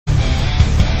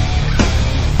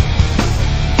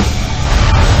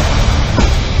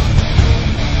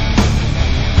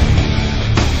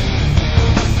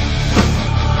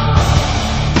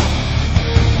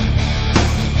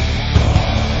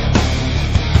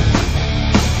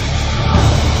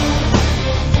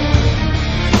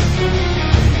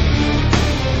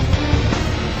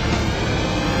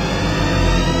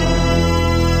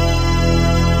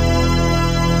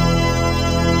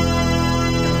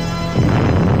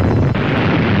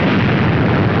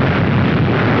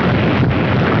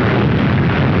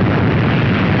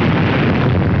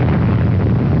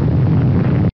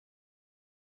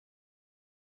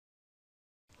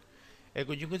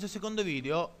Ecco, in questo secondo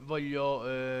video voglio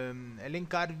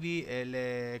elencarvi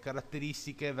le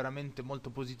caratteristiche veramente molto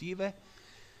positive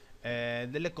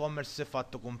dell'e-commerce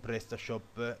fatto con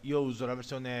PrestaShop. Io uso la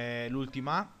versione,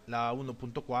 l'ultima, la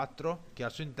 1.4, che ha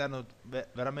al suo interno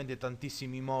veramente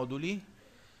tantissimi moduli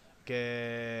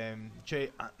che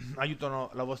aiutano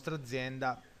la vostra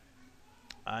azienda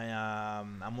a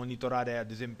monitorare ad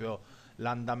esempio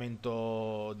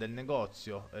l'andamento del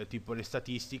negozio, tipo le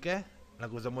statistiche. Una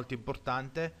cosa molto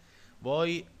importante,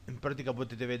 voi in pratica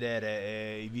potete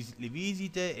vedere le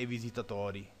visite e i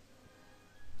visitatori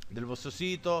del vostro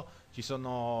sito. Ci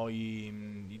sono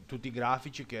tutti i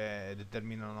grafici che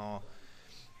determinano,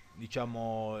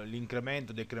 diciamo,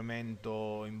 l'incremento,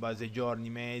 decremento in base ai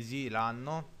giorni, mesi,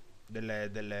 l'anno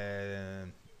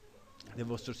del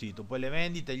vostro sito. Poi le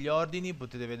vendite, gli ordini,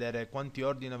 potete vedere quanti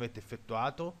ordini avete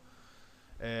effettuato,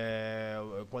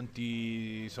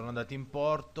 quanti sono andati in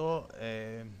porto,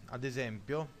 ad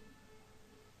esempio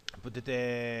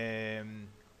potete,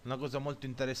 una cosa molto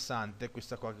interessante è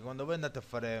questa qua, che quando voi andate a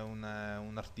fare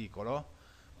un articolo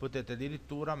potete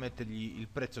addirittura mettergli il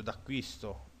prezzo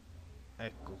d'acquisto.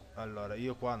 Ecco, allora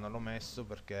io qua non l'ho messo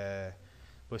perché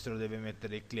poi se lo deve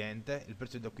mettere il cliente, il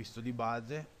prezzo d'acquisto di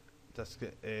base,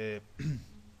 e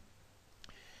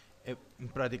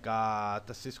in pratica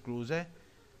tasse escluse,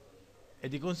 e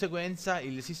di conseguenza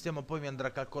il sistema poi vi andrà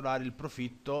a calcolare il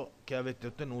profitto che avete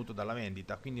ottenuto dalla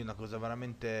vendita. Quindi è una cosa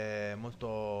veramente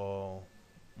molto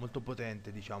molto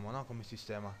potente, diciamo, no? Come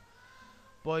sistema.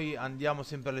 Poi andiamo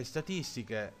sempre alle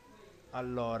statistiche.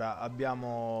 Allora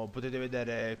potete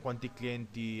vedere quanti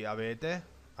clienti avete,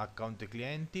 account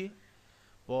clienti,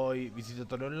 poi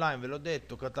visitatori online, ve l'ho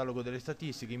detto, catalogo delle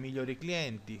statistiche, i migliori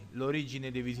clienti,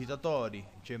 l'origine dei visitatori,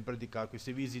 cioè in pratica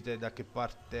queste visite da che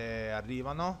parte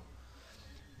arrivano.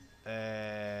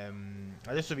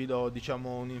 Adesso vi do,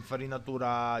 diciamo,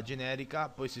 un'infarinatura generica.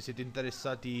 Poi se siete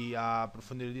interessati a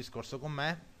approfondire il discorso con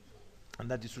me,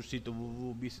 andate sul sito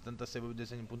www.UB76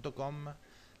 WEBDESIGNER.com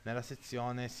nella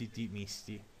sezione siti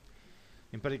misti.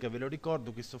 In pratica ve lo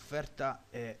ricordo, questa offerta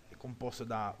è composta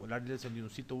dalla realizzazione di un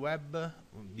sito web,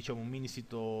 diciamo un mini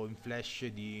sito in flash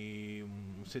di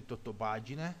un 7-8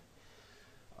 pagine,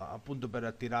 appunto per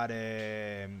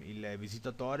attirare il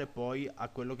visitatore poi a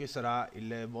quello che sarà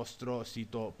il vostro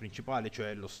sito principale,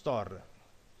 cioè lo store.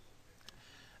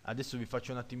 Adesso vi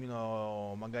faccio un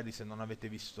attimino, magari se non avete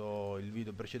visto il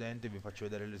video precedente, vi faccio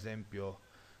vedere l'esempio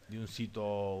di un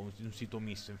sito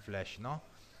misto in flash, no?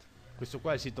 Questo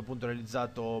qua è il sito appunto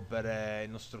realizzato per il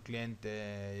nostro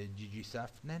cliente GG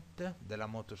Safnet della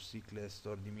Motorcycle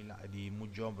Store di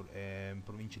Muggio, in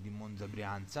provincia di Monza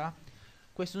Brianza.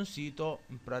 Questo è un sito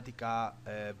in pratica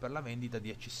per la vendita di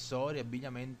accessori e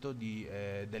abbigliamento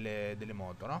delle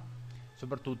moto, no?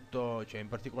 Soprattutto, cioè in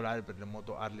particolare per le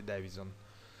moto Harley Davidson.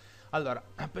 Allora,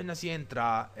 appena si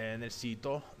entra nel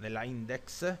sito, nella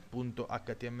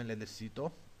index.html del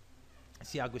sito,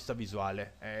 si ha questa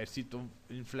visuale, il sito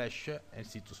in flash e il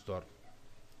sito store.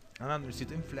 Andando nel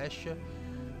sito in flash,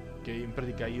 che in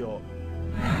pratica io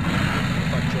lo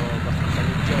faccio abbastanza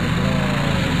leggero, però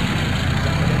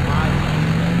usando le immagini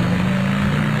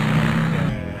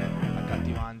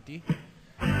accattivanti,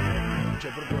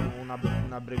 c'è proprio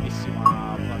una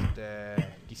brevissima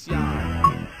parte: chi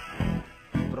siamo,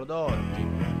 i prodotti,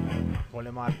 con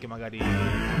le marche magari che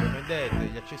vendete,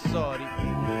 gli accessori.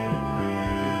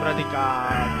 In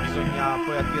pratica bisogna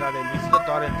poi attirare il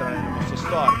visitatore a entrare nel vostro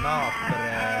store, no?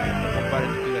 Per comprare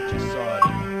tutti gli accessori.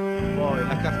 Poi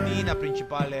la cartina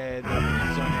principale della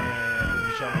posizione,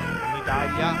 diciamo, in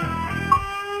Italia.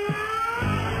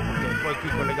 Ok, poi qui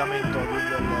il collegamento a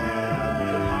Google Maps.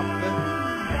 Ok,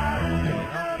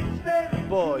 no?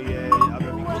 Poi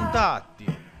abbiamo i contatti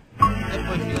e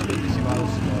poi finalmente si va allo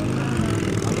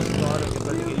store che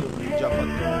praticamente io vi ho già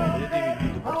fatto, vedetevi il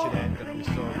video precedente, non vi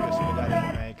sto qui a spiegare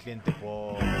come il cliente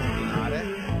può ordinare.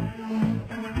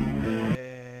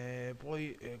 E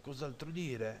poi cos'altro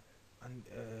dire?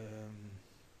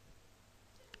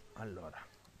 Allora,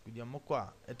 chiudiamo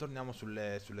qua e torniamo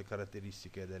sulle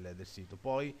caratteristiche del sito.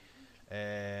 Poi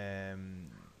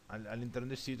all'interno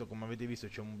del sito, come avete visto,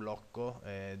 c'è un blocco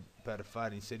per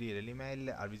far inserire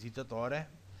l'email al visitatore,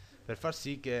 per far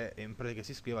sì che in pratica si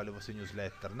iscriva alle vostre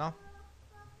newsletter, no?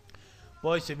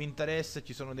 Poi se vi interessa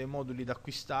ci sono dei moduli da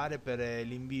acquistare per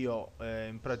l'invio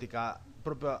in pratica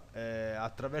proprio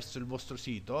attraverso il vostro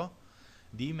sito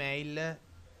di email,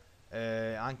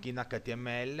 anche in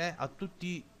HTML, a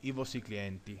tutti i vostri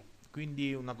clienti.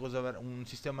 Quindi un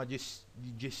sistema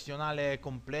gestionale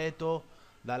completo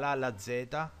dalla A alla Z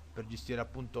per gestire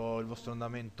appunto il vostro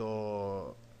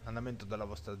l'andamento della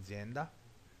vostra azienda.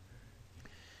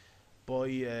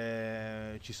 Poi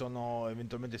ci sono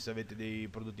eventualmente, se avete dei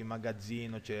prodotti in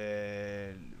magazzino,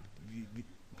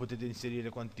 potete inserire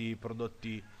quanti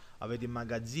prodotti avete in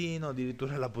magazzino,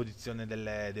 addirittura la posizione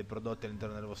dei prodotti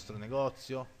all'interno del vostro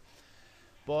negozio.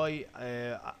 Poi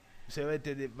se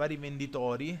avete dei vari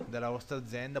venditori della vostra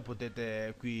azienda,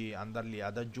 potete qui andarli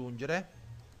ad aggiungere,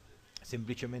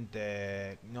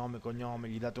 semplicemente nome, cognome,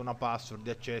 gli date una password di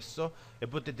accesso e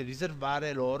potete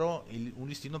riservare loro un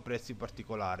listino prezzi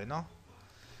particolare, no?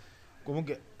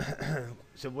 Comunque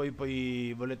se voi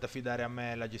poi volete affidare a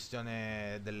me la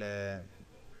gestione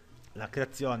la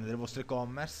creazione del vostro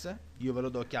e-commerce, io ve lo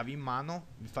do chiavi in mano,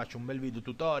 vi faccio un bel video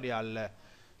tutorial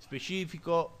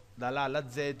specifico dalla A alla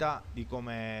Z di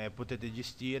come potete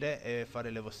gestire e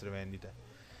fare le vostre vendite.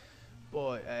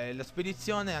 Poi la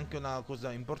spedizione è anche una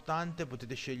cosa importante,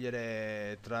 potete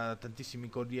scegliere tra tantissimi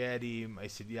corrieri,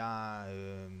 SDA,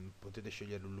 potete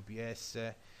scegliere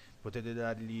l'UPS, potete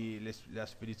dargli la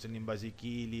spedizione in base ai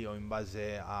chili o in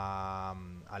base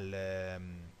alle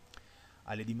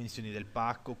dimensioni del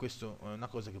pacco. Questo è una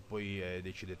cosa che poi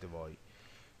decidete voi.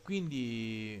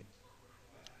 Quindi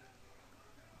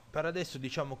per adesso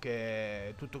diciamo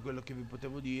che tutto quello che vi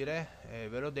potevo dire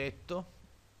ve l'ho detto.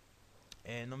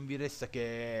 E non vi resta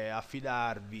che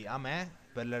affidarvi a me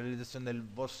per la realizzazione del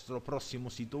vostro prossimo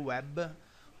sito web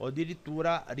o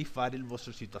addirittura rifare il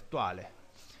vostro sito attuale.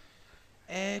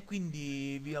 E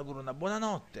quindi vi auguro una buona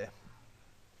notte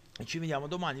e ci vediamo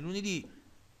domani lunedì,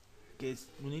 che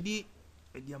lunedì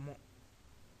vediamo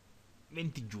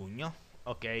 20 giugno.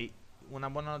 Ok,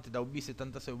 una buona notte da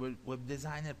UB76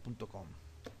 WEBDESIGNER.com.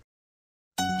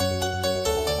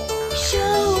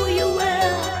 Show you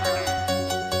where.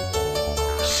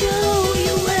 Show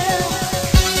you where.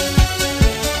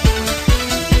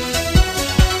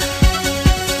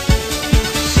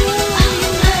 Show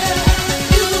you where.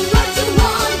 Do what you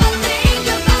want, but think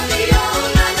about the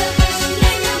other person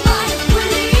in your mind will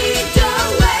lead your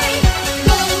way.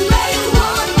 Go where you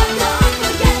want, but don't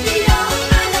forget the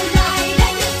other light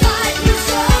at your side will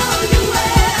show you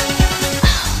where.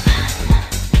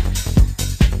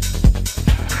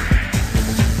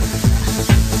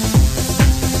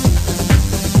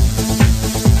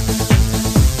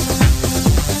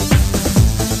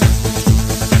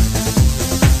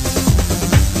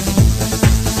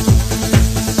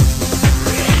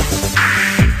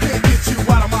 Can't get you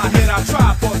out of my head, I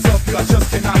try. Thoughts of you I just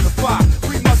cannot defy.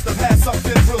 We must have had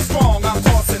something real strong. I'm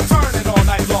tossing, turning all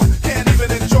night long. Can't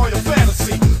even enjoy your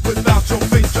fantasy without your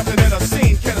face jumping in a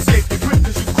scene. Can't escape your grip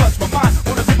cause you clutch my mind.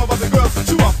 Wanna see my other girls that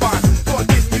you are fine. Thought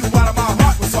getting you out of my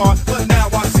heart was hard, but now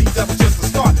I see that was just the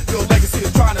start. Your legacy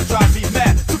is trying to drive me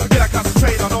mad. To forget I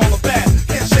concentrate on all the bad.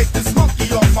 Can't shake this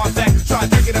monkey off my back. Try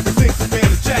taking everything from fair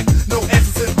to jack. No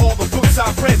answers in all the books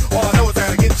I've read. All I know is I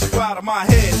gotta get you out of my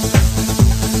head.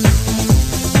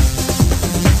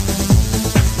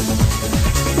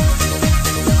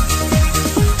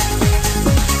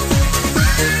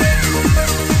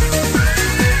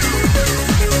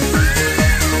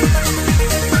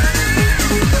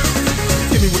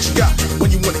 Give me what you got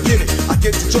when you wanna get it. I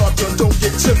get the job done, don't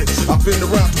get timid. I've been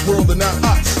around the world and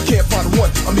I can't find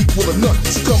one. I'm equal or none.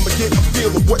 So come and get a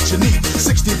feel of what you need.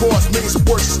 60 bars, millions of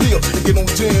words of steel. And get on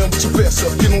down with your best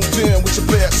self. Get on down with your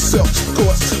bad self.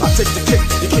 Cause I take the cake,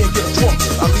 you can't get a drunk.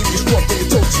 I leave you drunk when you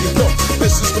told you numb.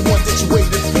 This is the one that you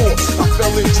waited for. I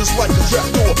fell in just like a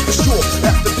trapdoor. For sure,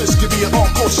 after this, give me an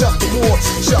encore. Shout the war,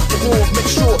 make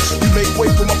sure you make way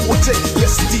for my forte.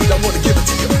 Yes, indeed, I wanna give it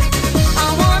to you. I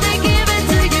wanna give it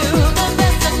to you, the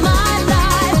best of my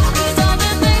life. 'Cause all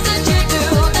the things that you do,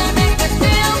 they make me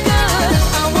feel good.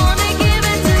 I wanna give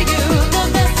it to you, the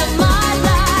best of my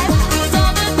life. 'Cause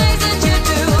all the things that you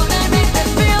do, they make me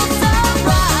feel so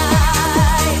right.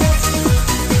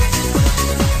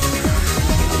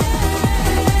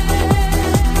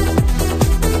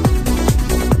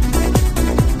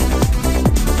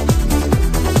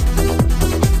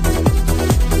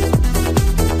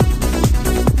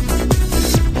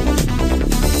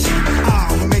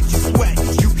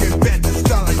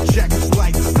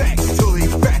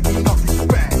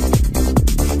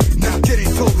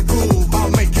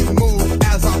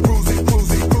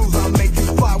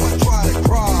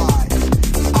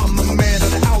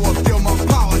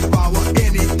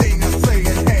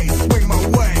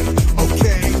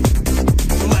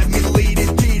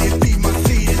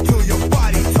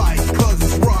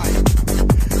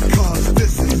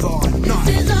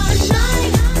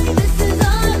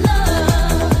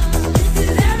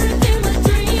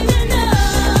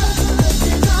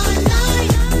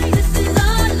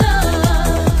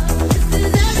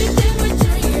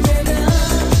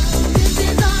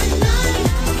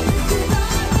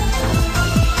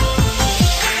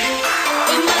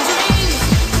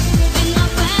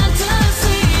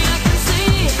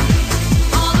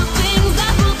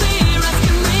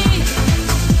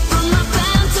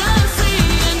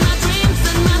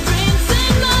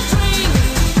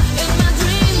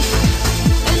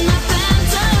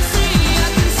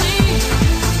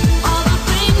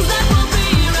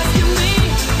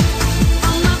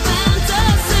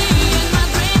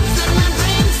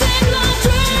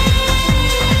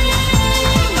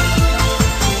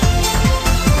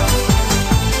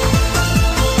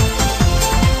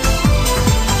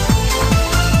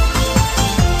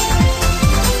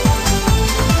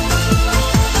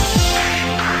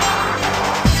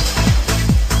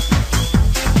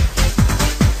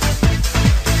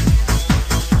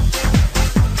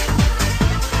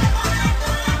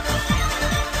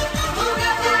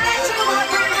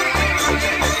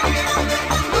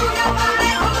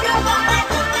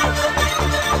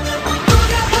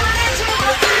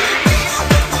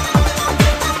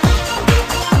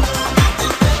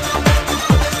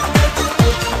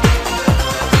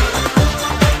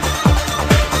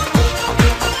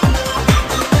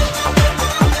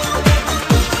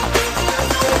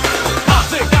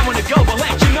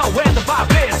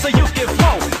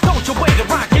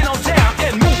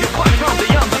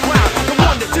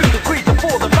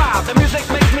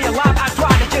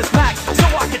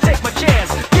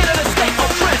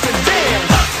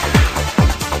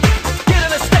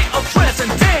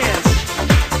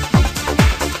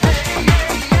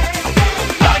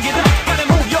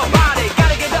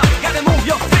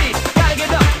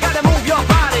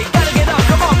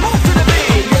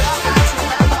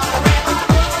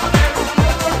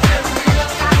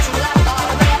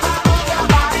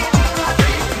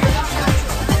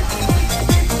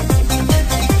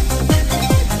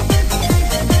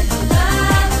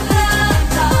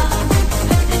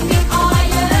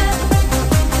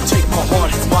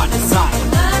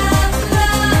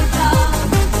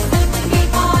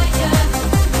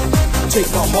 Take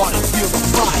my heart and feel the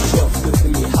fire. Love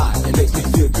lifting me high and makes me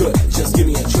feel good. Just give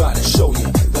me a try to show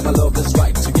you that my love is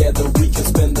right. Together we can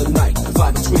spend the night. The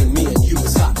vibe between me and you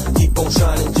is hot. Keep on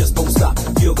shining, just don't stop.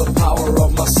 Feel the power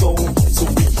of my soul, so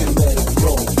we can let it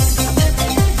grow.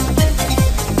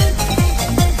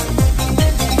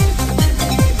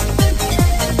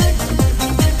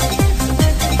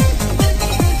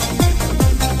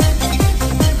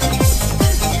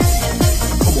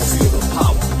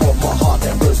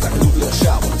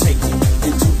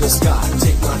 Sky,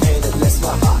 take my hand and bless my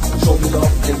heart. Show me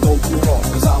love and don't do wrong,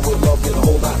 cause I will love you the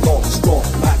whole night long. Strong,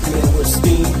 like man with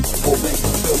steam, oh make me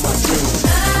feel my dreams.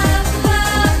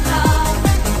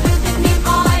 Lifting me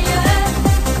higher.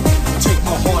 Take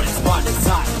my heart and my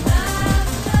desire.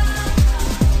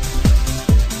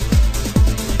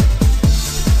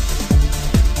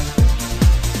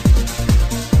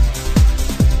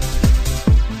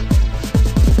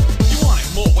 You want it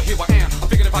more? Well here I am. I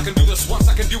figured if I can do this once,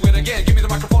 I can do it again.